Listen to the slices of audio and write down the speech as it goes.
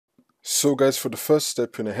So guys, for the first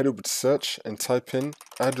step, you're going to head over to search and type in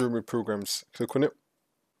add or remove programs. Click on it.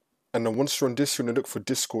 And then once you're on this, you're going to look for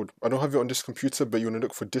Discord. I don't have it on this computer, but you're going to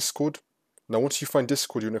look for Discord. Now once you find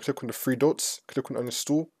Discord, you're going to click on the three dots, click on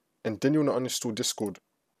uninstall, and then you're going to uninstall Discord.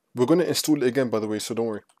 We're going to install it again, by the way, so don't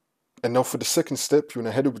worry. And now for the second step, you're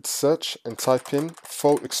going to head over to search and type in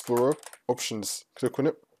File Explorer Options. Click on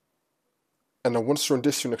it. And now once you're on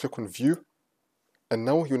this, you're going to click on View. And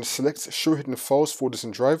now you're going to select Show Hidden Files, Folders,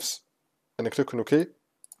 and Drives. And then click on OK.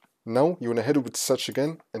 Now you want to head over to search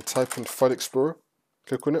again and type in File Explorer.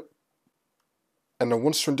 Click on it. And now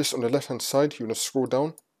once you're on this on the left hand side, you want to scroll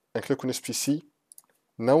down and click on this PC.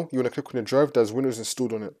 Now you want to click on the drive that has Windows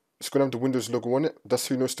installed on it. It's going to have the Windows logo on it. That's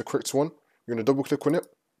how you know it's the correct one. You're going to double click on it.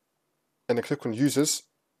 And then click on Users.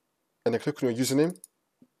 And then click on your username.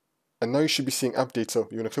 And now you should be seeing App Data.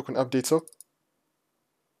 You're going to click on App Data.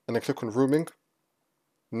 And then click on Roaming.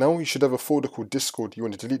 Now you should have a folder called Discord. You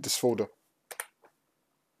want to delete this folder.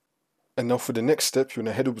 And now for the next step, you want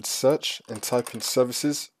to head over to search and type in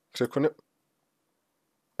services, click on it.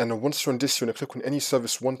 And then once you're on this, you want to click on any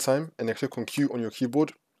service one time and then click on Q on your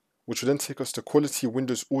keyboard, which will then take us to quality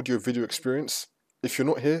Windows audio video experience. If you're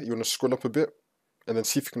not here, you want to scroll up a bit and then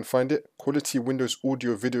see if you can find it. Quality Windows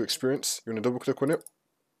audio video experience, you want to double click on it.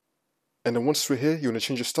 And then once we're here, you want to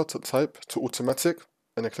change your startup type to automatic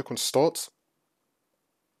and then click on start,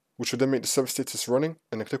 which will then make the service status running,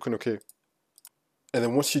 and then click on OK. And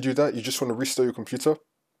then once you do that, you just want to restart your computer.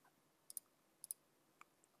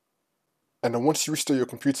 And then once you restart your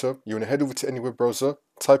computer, you want to head over to any web browser,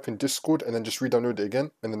 type in Discord, and then just re-download it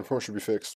again, and then the problem should be fixed.